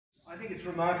I think it's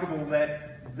remarkable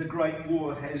that the Great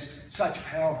War has such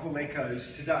powerful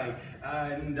echoes today,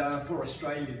 and for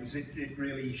Australians it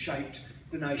really shaped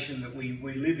the nation that we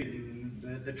live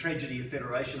in. The tragedy of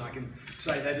federation, I can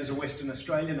say that as a Western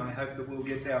Australian. I hope that we'll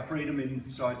get our freedom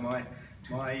inside my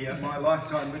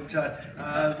lifetime, but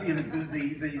you know,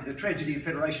 the tragedy of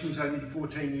federation was only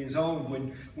 14 years old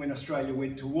when Australia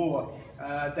went to war.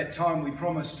 At that time we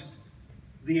promised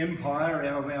the Empire,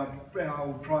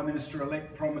 our Prime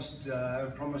Minister-elect promised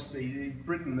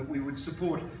Britain that we would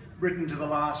support Britain to the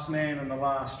last man and the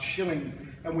last shilling,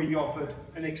 and we offered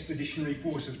an expeditionary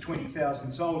force of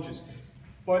 20,000 soldiers.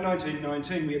 By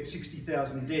 1919 we had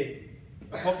 60,000 dead.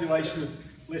 A population of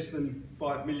less than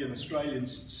 5 million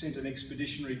Australians sent an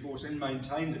expeditionary force and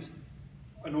maintained it,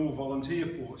 an all-volunteer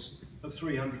force of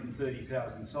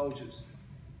 330,000 soldiers.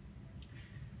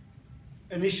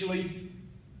 Initially,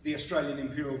 the Australian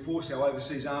Imperial Force, our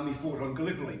overseas army, fought on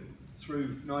Gallipoli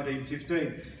through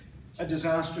 1915. A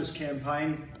disastrous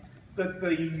campaign that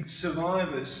the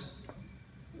survivors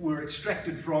were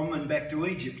extracted from and back to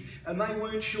Egypt, and they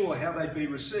weren't sure how they'd be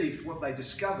received. What they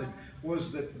discovered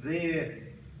was that their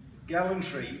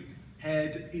gallantry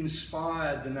had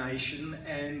inspired the nation,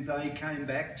 and they came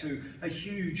back to a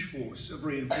huge force of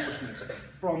reinforcements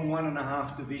from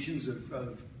 1.5 divisions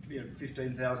of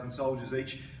 15,000 soldiers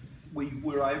each. We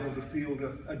were able to field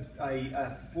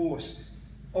a force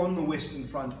on the Western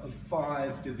Front of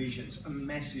 5 divisions, a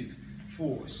massive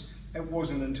force. It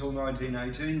wasn't until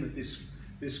 1918 that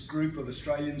this group of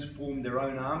Australians formed their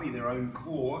own army, their own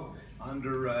corps,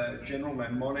 under General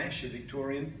Monash, a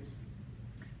Victorian.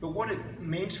 But what it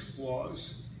meant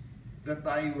was that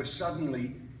they were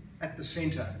suddenly at the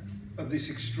centre of this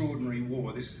extraordinary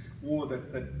war, this war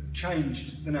that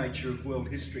changed the nature of world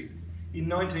history. In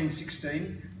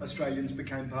 1916, Australians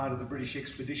became part of the British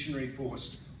Expeditionary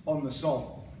Force on the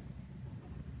Somme,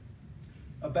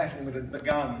 a battle that had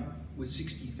begun with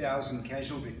 60,000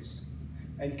 casualties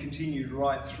and continued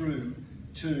right through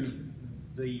to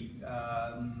the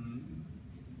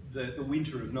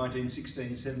winter of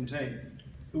 1916-17.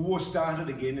 The war started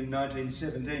again in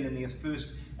 1917, and the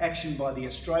first action by the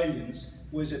Australians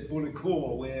was at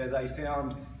Bullecourt, where they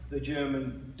found the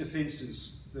German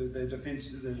defences, the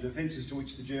defences to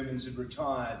which the Germans had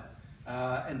retired,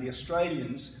 and the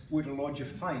Australians were to lodge a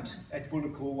feint at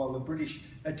Bullecourt while the British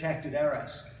attacked at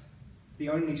Arras. The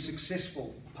only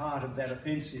successful part of that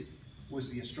offensive was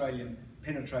the Australian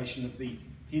penetration of the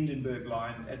Hindenburg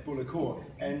Line at Bullecourt,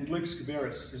 and Luke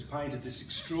Scaberras has painted this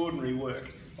extraordinary work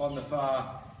on the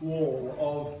far wall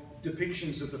of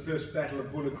depictions of the first battle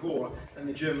of Bullecourt and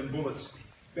the German bullets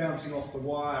bouncing off the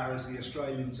wire as the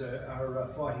Australians are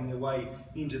fighting their way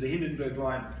into the Hindenburg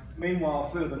Line. Meanwhile,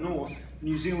 further north,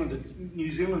 New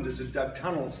Zealanders had dug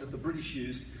tunnels that the British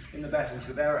used in the battles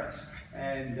of Arras,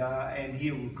 and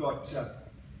here we've got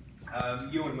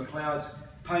Ewan MacLeod's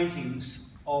paintings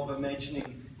of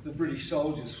imagining the British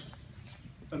soldiers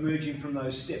emerging from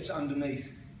those steps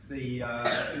underneath the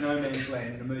no man's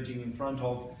land, emerging in front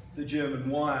of the German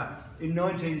wire. In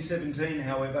 1917,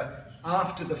 however,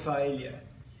 after the failure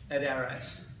at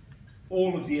Arras,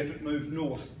 all of the effort moved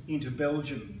north into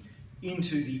Belgium,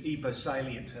 into the Ypres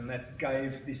Salient, and that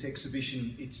gave this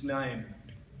exhibition its name.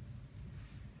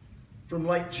 From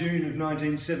late June of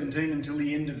 1917 until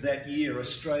the end of that year,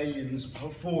 Australians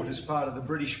fought as part of the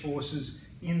British forces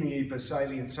in the Ypres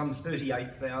Salient. Some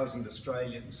 38,000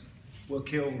 Australians were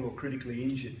killed or critically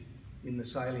injured in the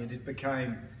salient. It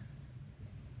became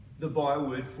the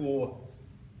byword for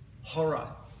horror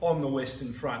on the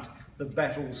Western Front, the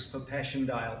battles for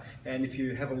Passchendaele. And if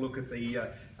you have a look at the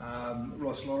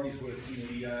Ross Laurie's work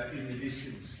in the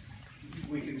distance,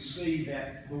 we can see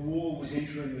that the war was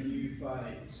entering a new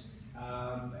phase.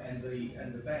 And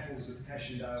the battles at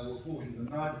Passchendaele were fought in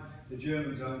the mud. The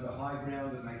Germans owned the high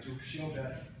ground and they took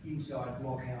shelter inside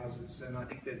blockhouses. And I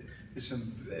think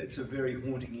it's a very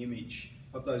haunting image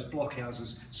of those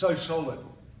blockhouses, so solid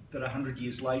that 100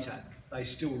 years later they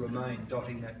still remain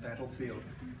dotting that battlefield.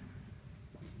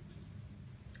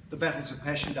 The battles of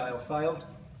Passchendaele failed.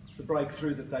 The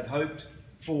breakthrough that they'd hoped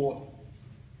for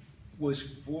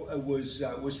was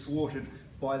thwarted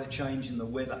by the change in the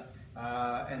weather.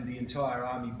 And the entire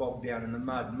army bogged down in the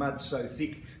mud so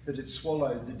thick that it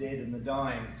swallowed the dead and the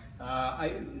dying.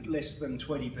 Less than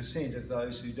 20% of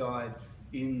those who died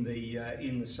in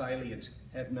the salient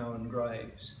have known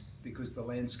graves because the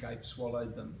landscape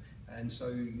swallowed them. And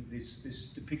so this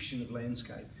depiction of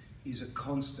landscape is a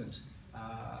constant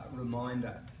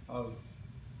reminder of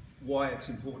why it's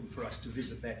important for us to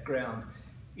visit that ground.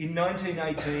 In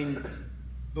 1918,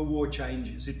 the war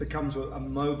changes. It becomes a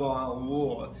mobile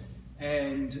war.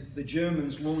 and the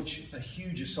Germans launch a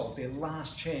huge assault, their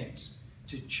last chance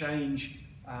to change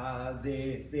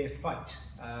their fate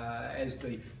as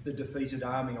the defeated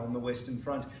army on the Western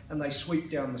Front, and they sweep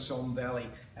down the Somme Valley,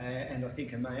 and I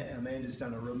think Amanda's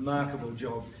done a remarkable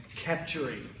job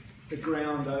capturing the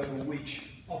ground over which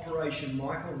Operation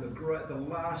Michael, the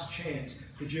last chance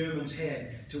the Germans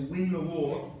had to win the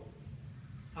war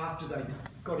after they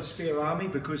got a spare army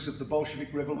because of the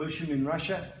Bolshevik Revolution in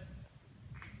Russia,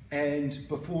 and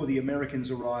before the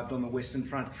Americans arrived on the Western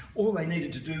Front. All they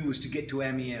needed to do was to get to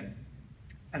Amiens,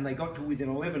 and they got to within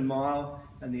 11 mile,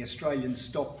 and the Australians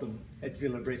stopped them at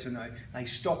Villers-Bretonneux. They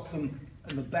stopped them,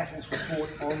 and the battles were fought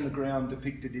on the ground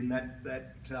depicted in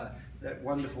that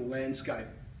wonderful landscape.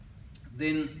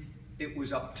 Then it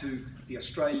was up to the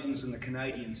Australians and the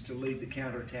Canadians to lead the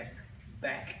counterattack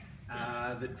back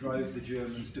that drove the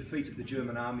Germans, defeated the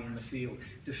German army in the field,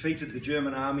 defeated the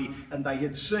German army, and they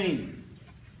had seen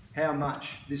how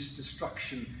much this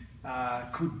destruction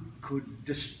could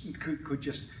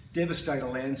just devastate a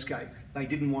landscape. They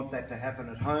didn't want that to happen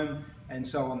at home, and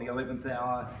so on the 11th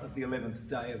hour of the 11th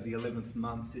day of the 11th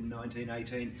month in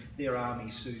 1918, their army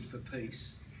sued for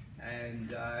peace.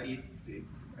 And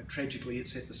tragically, it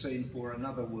set the scene for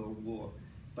another world war.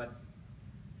 But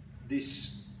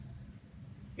this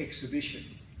exhibition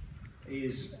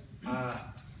is a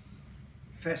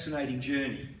fascinating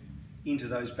journey into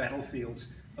those battlefields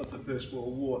of the First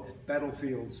World War.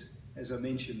 Battlefields, as I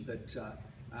mentioned, that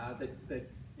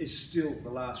is still the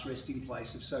last resting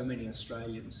place of so many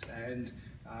Australians, and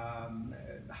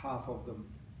half of them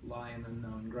lie in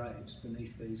unknown graves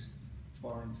beneath these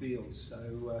foreign fields.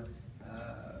 So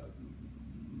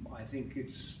I think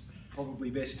it's probably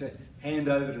best to hand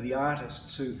over to the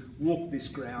artists who walk this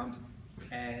ground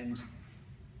and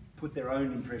put their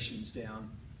own impressions down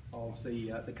of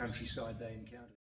the countryside they encountered.